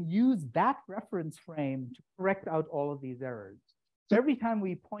we can use that reference frame to correct out all of these errors. So every time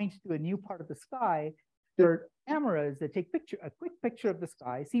we point to a new part of the sky, there are cameras that take a quick picture of the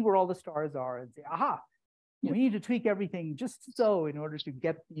sky, see where all the stars are, and say, aha, we need to tweak everything just so in order to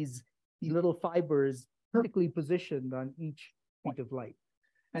get these little fibers perfectly positioned on each point of light.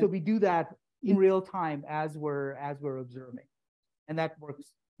 So we do that in real time as we're observing, and that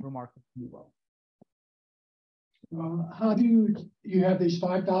works remarkably well. How do you have these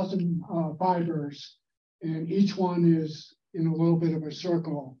 5,000 fibers, and each one is in a little bit of a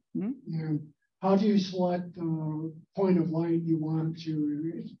circle? Mm-hmm. And how do you select the point of light you want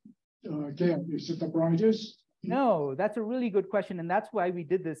to get? Is it the brightest? No, that's a really good question, and that's why we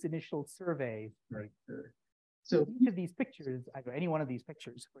did this initial survey. Right. So each of these pictures, either any one of these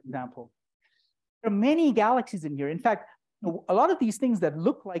pictures, for example, there are many galaxies in here. In fact, a lot of these things that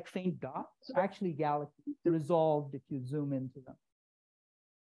look like faint dots are actually galaxies. They're resolved if you zoom into them.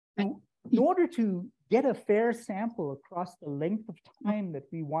 And in order to get a fair sample across the length of time that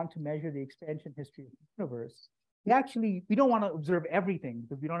we want to measure the expansion history of the universe, we don't want to observe everything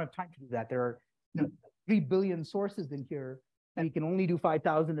because we don't have time to do that. There are 3 billion sources in here, and we can only do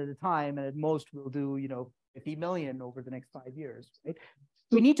 5,000 at a time, and at most we'll do 50 million over the next 5 years. Right?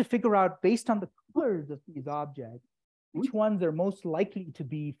 We need to figure out, based on the colors of these objects, which ones are most likely to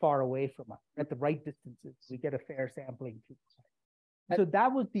be far away from us at the right distances. We get a fair sampling. So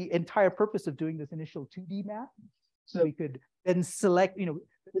that was the entire purpose of doing this initial 2D map. So we could then select,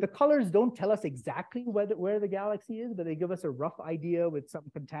 the colors don't tell us exactly where the galaxy is, but they give us a rough idea with some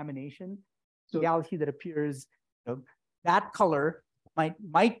contamination. So a galaxy that appears, that color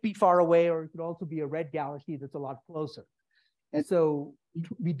might be far away, or it could also be a red galaxy that's a lot closer. And so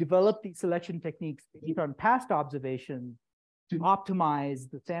we developed these selection techniques based on past observations to optimize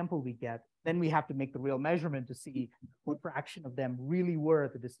the sample we get. Then we have to make the real measurement to see what fraction of them really were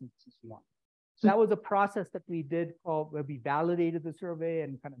at the distances we want. So that was a process that we did where we validated the survey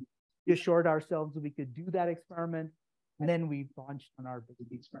and kind of assured ourselves that we could do that experiment. And then we launched on our big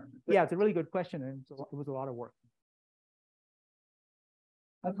experiment. But yeah, it's a really good question, and it was a lot of work.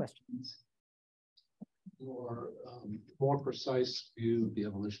 Other questions? For more precise view of the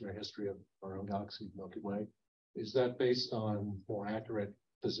evolutionary history of our own galaxy, Milky Way, is that based on more accurate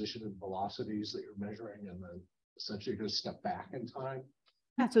position and velocities that you're measuring, and then essentially just step back in time?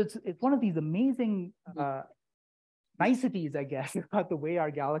 Yeah, so it's one of these amazing niceties, I guess, about the way our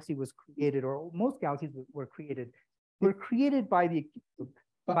galaxy was created, or most galaxies were created. Were created by these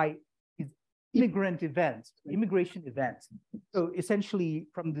immigration events. So essentially,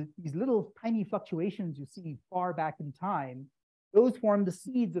 from these little tiny fluctuations you see far back in time, those form the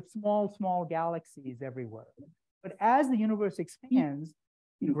seeds of small galaxies everywhere. But as the universe expands,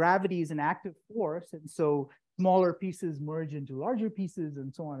 gravity is an active force, and so smaller pieces merge into larger pieces,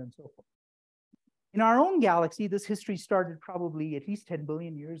 and so on and so forth. In our own galaxy, this history started probably at least 10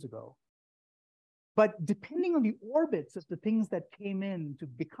 billion years ago. But depending on the orbits of the things that came in to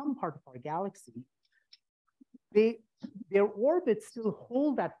become part of our galaxy, their orbits still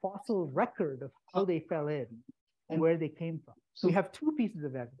hold that fossil record of how they fell in and where they came from. So we have two pieces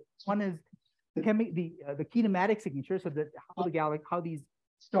of evidence. One is the kinematic signature, so that how these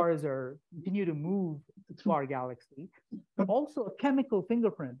stars continue to move through our galaxy, but also a chemical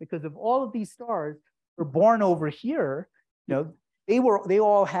fingerprint, because if all of these stars were born over here, they were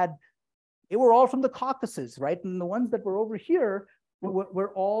all from the Caucasus, right? And the ones that were over here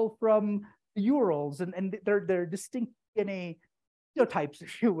were all from the Urals, and they're distinct DNA phenotypes,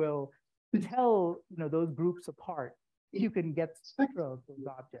 if you will, to tell those groups apart. You can get spectra of those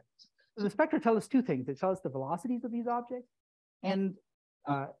objects. So the spectra tell us two things. They tell us the velocities of these objects, and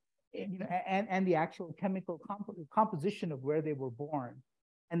the actual chemical composition of where they were born,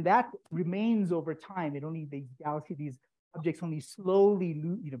 and that remains over time. These objects only slowly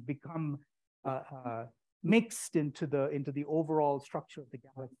become mixed into the overall structure of the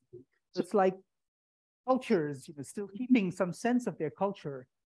galaxy. So it's like cultures, still keeping some sense of their culture,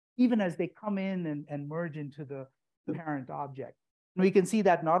 even as they come in and merge into the parent object. And we can see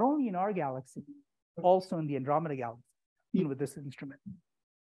that not only in our galaxy, but also in the Andromeda galaxy, with this instrument.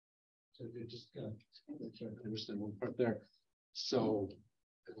 So just make sure I understand one part there. So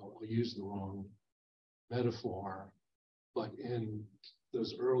I'll use the wrong metaphor, but in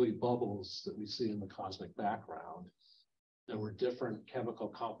those early bubbles that we see in the cosmic background, there were different chemical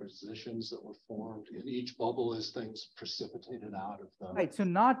compositions that were formed in each bubble as things precipitated out of them. Right. So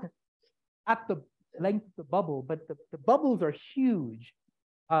not at the length of the bubble, but the bubbles are huge.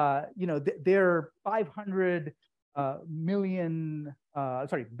 They're 500 billion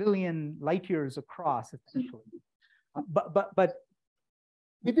light years across, essentially. But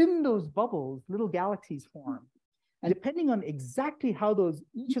within those bubbles, little galaxies form. And depending on exactly how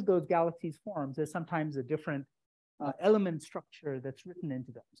each of those galaxies forms, there's sometimes a different element structure that's written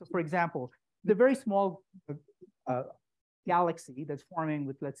into them. So for example, the very small galaxy that's forming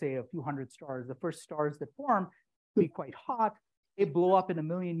with, let's say, a few hundred stars, the first stars that form be quite hot, they blow up in 1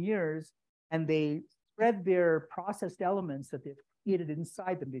 million years, and they spread their processed elements that they've created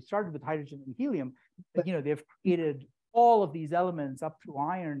inside them. They started with hydrogen and helium, but they've created all of these elements up to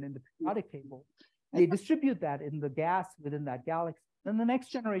iron in the periodic table. They distribute that in the gas within that galaxy. Then the next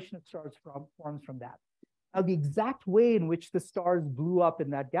generation of stars forms from that. Now, the exact way in which the stars blew up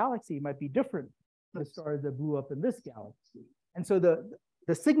in that galaxy might be different from the stars that blew up in this galaxy. And so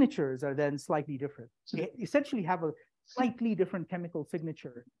the signatures are then slightly different. So you essentially have a slightly different chemical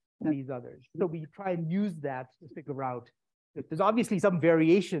signature than these others. So we try and use that to figure out that there's obviously some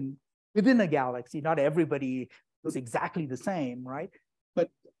variation within a galaxy. Not everybody looks exactly the same, right? But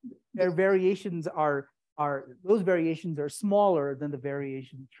their variations those variations are smaller than the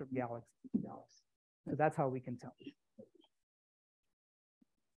variations from galaxy to galaxy. So that's how we can tell.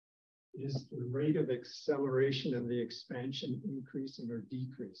 Is the rate of acceleration of the expansion increasing or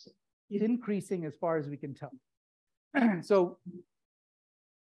decreasing? It's increasing as far as we can tell. So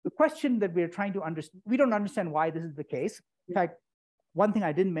the question that we're trying to understand, we don't understand why this is the case. In fact, one thing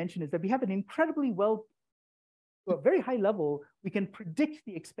I didn't mention is that we have an incredibly to a very high level, we can predict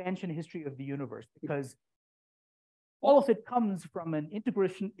the expansion history of the universe, because all of it comes from an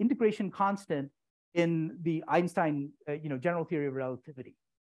integration constant in the Einstein general theory of relativity.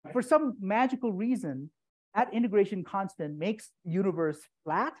 For some magical reason, that integration constant makes the universe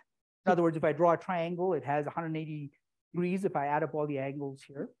flat. In other words, if I draw a triangle, it has 180 degrees if I add up all the angles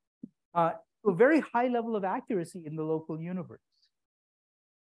here. A very high level of accuracy in the local universe.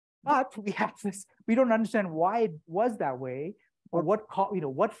 But we don't understand why it was that way, or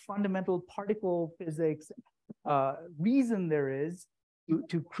what fundamental particle physics reason there is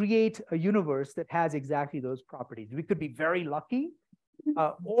to create a universe that has exactly those properties. We could be very lucky,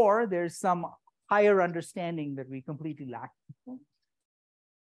 or there's some higher understanding that we completely lack.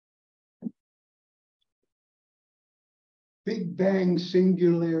 Big Bang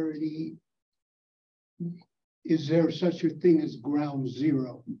singularity, is there such a thing as ground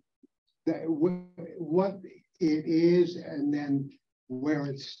zero? That what it is and then where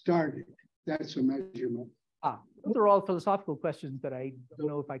it started, that's a measurement. Those are all philosophical questions that I don't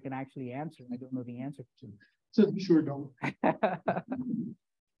know if I can actually answer. I don't know the answer to. So sure don't.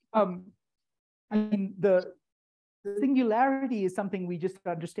 I mean, the singularity is something we just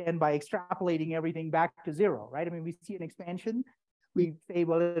understand by extrapolating everything back to zero, right? I mean, we see an expansion, we say,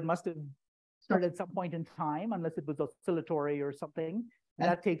 well, it must have started at some point in time, unless it was oscillatory or something. And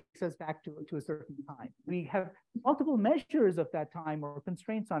that takes us back to a certain time. We have multiple measures of that time or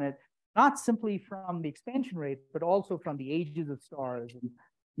constraints on it, not simply from the expansion rate, but also from the ages of stars and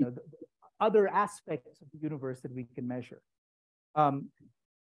the other aspects of the universe that we can measure.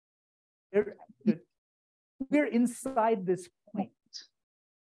 we're inside this point,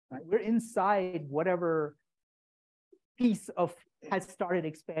 right? We're inside whatever piece of has started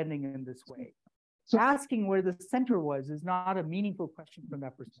expanding in this way. So asking where the center was is not a meaningful question from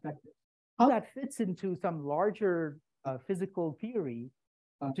that perspective. How that fits into some larger physical theory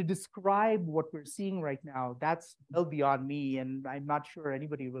to describe what we're seeing right now, that's well beyond me, and I'm not sure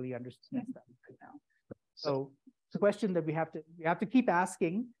anybody really understands that right now. So it's a question that we have to keep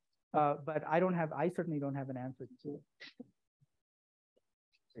asking, but I certainly don't have an answer to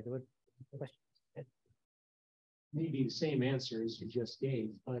it. Maybe the same answer as you just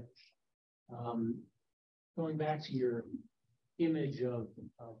gave, but going back to your image of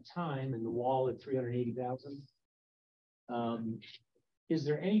time and the wall at 380,000, is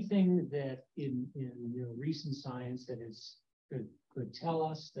there anything that in recent science that could tell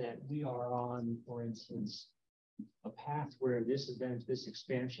us that we are on, for instance, a path where this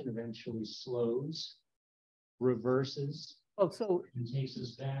expansion eventually slows, reverses, and takes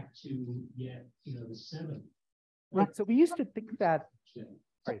us back to yet the 7? Right. So we used to think that.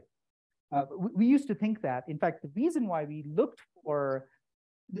 Right. We used to think that. In fact, the reason why we looked for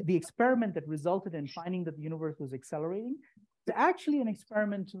the experiment that resulted in finding that the universe was accelerating is actually an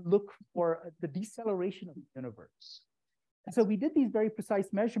experiment to look for the deceleration of the universe. And so we did these very precise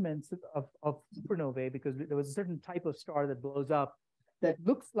measurements of supernovae because there was a certain type of star that blows up that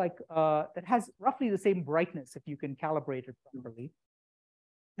looks like, that has roughly the same brightness if you can calibrate it properly.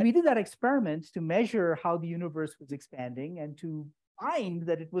 And we did that experiment to measure how the universe was expanding and to find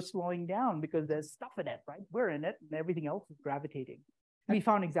that it was slowing down because there's stuff in it, right? We're in it and everything else is gravitating. And we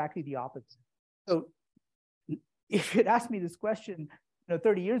found exactly the opposite. So if you'd asked me this question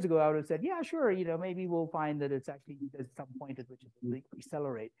 30 years ago, I would have said, yeah, sure, maybe we'll find that it's actually there's some point at which it will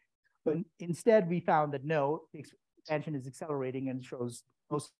accelerate. But instead, we found that no, the expansion is accelerating and shows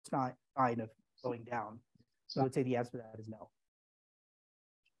no sign of slowing down. So I would say the answer to that is no.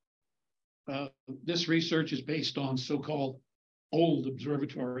 This research is based on so-called old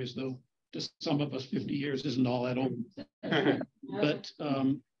observatories, though to some of us 50 years isn't all that old. But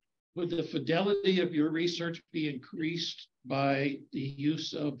would the fidelity of your research be increased by the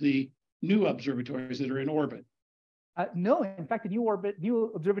use of the new observatories that are in orbit? No, in fact, the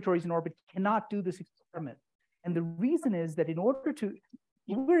new observatories in orbit cannot do this experiment. And the reason is that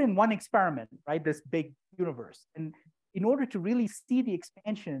we're in one experiment, right? This big universe. And in order to really see the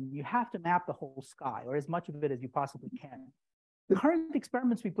expansion, you have to map the whole sky, or as much of it as you possibly can. The current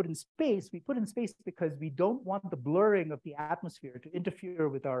experiments we put in space because we don't want the blurring of the atmosphere to interfere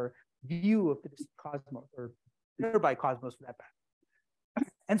with our view of the cosmos, or nearby cosmos for that matter.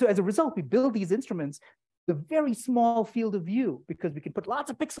 And so as a result, we build these instruments with a very small field of view because we can put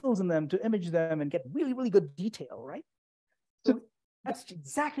lots of pixels in them to image them and get really, really good detail, right? So that's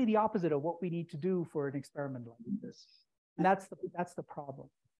exactly the opposite of what we need to do for an experiment like this. And that's the problem.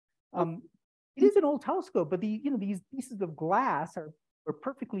 It is an old telescope, but these pieces of glass are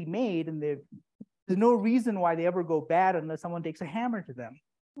perfectly made, and there's no reason why they ever go bad unless someone takes a hammer to them.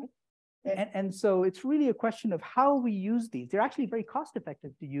 And so it's really a question of how we use these. They're actually very cost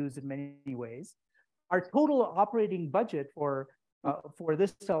effective to use in many ways. Our total operating budget for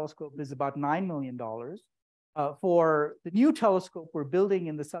this telescope is about $9 million. For the new telescope we're building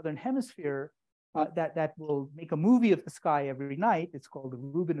in the Southern Hemisphere, that will make a movie of the sky every night. It's called the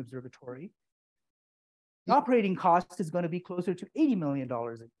Rubin Observatory. The operating cost is going to be closer to $80 million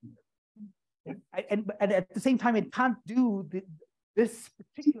a year. And at the same time, it can't do this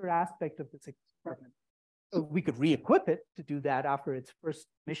particular aspect of this experiment. So we could re-equip it to do that after its first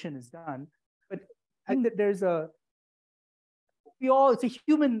mission is done. But I think that it's a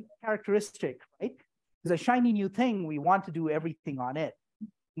human characteristic, right? There's a shiny new thing, we want to do everything on it.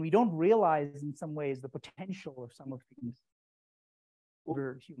 And we don't realize in some ways the potential of some of these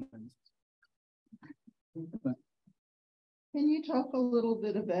older humans. Can you talk a little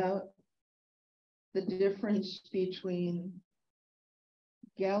bit about the difference between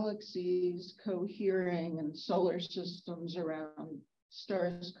galaxies cohering and solar systems around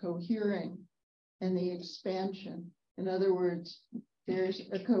stars cohering and the expansion? In other words, there's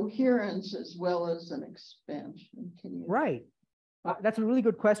a coherence as well as an expansion. Can you? Right. That's a really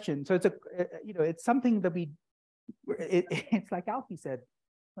good question. So it's something that it's like Alfie said,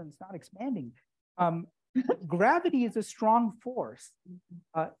 it's not expanding. Gravity is a strong force.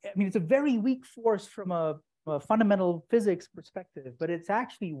 It's a very weak force from a fundamental physics perspective, but it's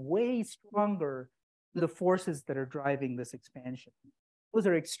actually way stronger than the forces that are driving this expansion. Those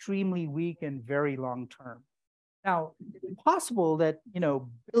are extremely weak and very long term. Now, it's possible that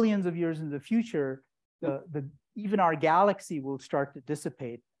billions of years in the future, even our galaxy will start to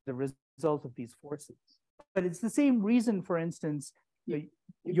dissipate the result of these forces. But it's the same reason, for instance,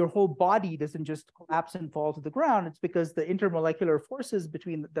 your whole body doesn't just collapse and fall to the ground. It's because the intermolecular forces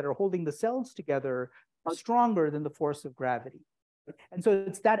that are holding the cells together are stronger than the force of gravity. And so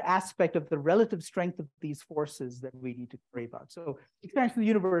it's that aspect of the relative strength of these forces that we need to worry about. So expansion of the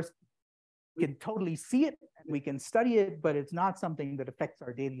universe, we can totally see it and we can study it, but it's not something that affects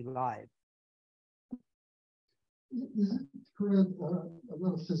our daily lives. Is it correct? I'm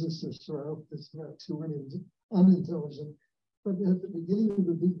not a physicist, so I hope it's not too unintelligent. But at the beginning of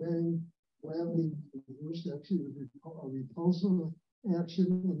the Big Bang, gravity reversed actually a repulsive action,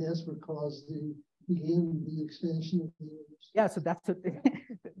 and that's what caused began the expansion of the universe. Yeah, so that's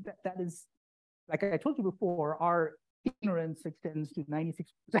that is, like I told you before, our ignorance extends to 96%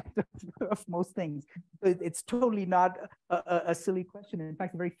 of most things. So it's totally not a silly question. In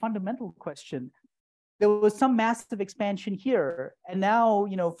fact, a very fundamental question. There was some massive expansion here, and now,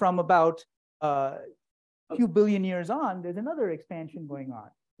 from about a few billion years on, there's another expansion going on.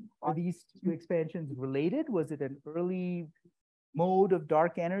 Are these two expansions related? Was it an early mode of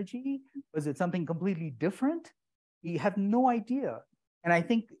dark energy? Was it something completely different? We have no idea. And I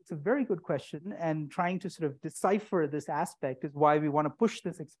think it's a very good question, and trying to sort of decipher this aspect is why we want to push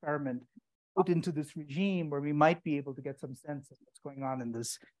this experiment out into this regime where we might be able to get some sense of what's going on in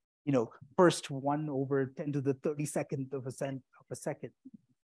this, first 1/10 to the 32nd of a second.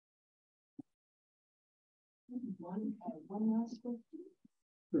 One last question.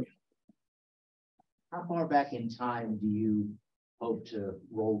 Sure. How far back in time do you hope to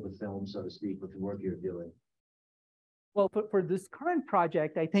roll the film, so to speak, with the work you're doing? Well, for this current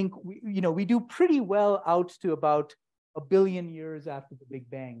project, I think we do pretty well out to about 1 billion years after the Big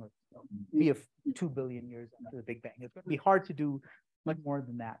Bang, or maybe 2 billion years after the Big Bang. It's going to be hard to do much more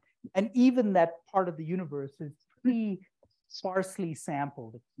than that. And even that part of the universe is pretty sparsely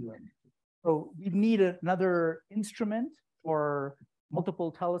sampled. So we need another instrument or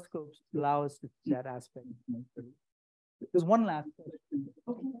multiple telescopes to allow us to see that aspect. There's one last question.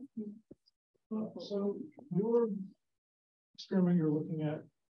 Okay. So your experiment you're looking at,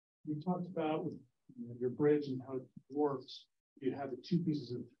 you talked about with your bridge and how it works. You have the two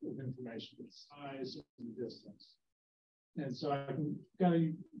pieces of information: the size and the distance. And so I can kind of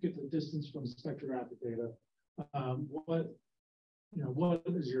get the distance from the spectrographic data. What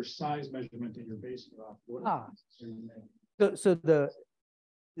is your size measurement that you're basing it off? So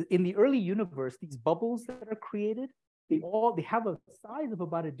in the early universe, these bubbles that are created, they have a size of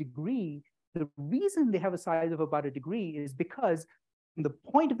about a degree. The reason they have a size of about a degree is because from the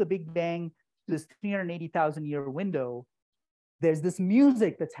point of the Big Bang to this 380,000 year window, there's this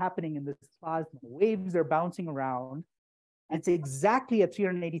music that's happening in this plasma. Waves are bouncing around. And it's exactly at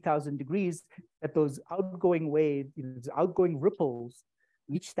 380,000 degrees that those outgoing waves, those outgoing ripples,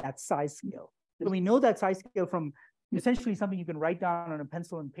 reach that size scale. So we know that size scale from essentially something you can write down on a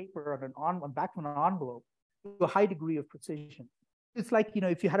pencil and paper on back of an envelope to a high degree of precision. It's like,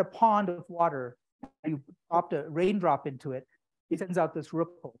 if you had a pond of water and you dropped a raindrop into it, it sends out this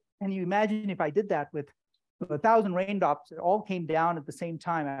ripple. And you imagine if I did that with 1,000 raindrops, it all came down at the same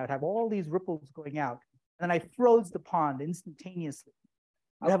time, I would have all these ripples going out. And then I froze the pond instantaneously.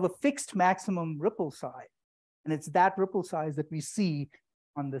 I have a fixed maximum ripple size. And it's that ripple size that we see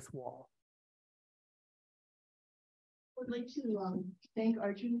on this wall. I would like to thank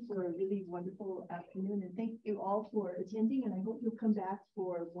Arjun for a really wonderful afternoon, and thank you all for attending, and I hope you'll come back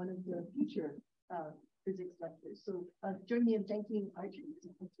for one of the future physics lectures. So join me in thanking Arjun.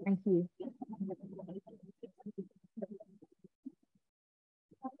 Thank you.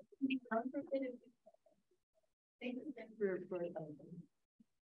 Thank you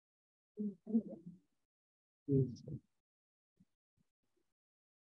for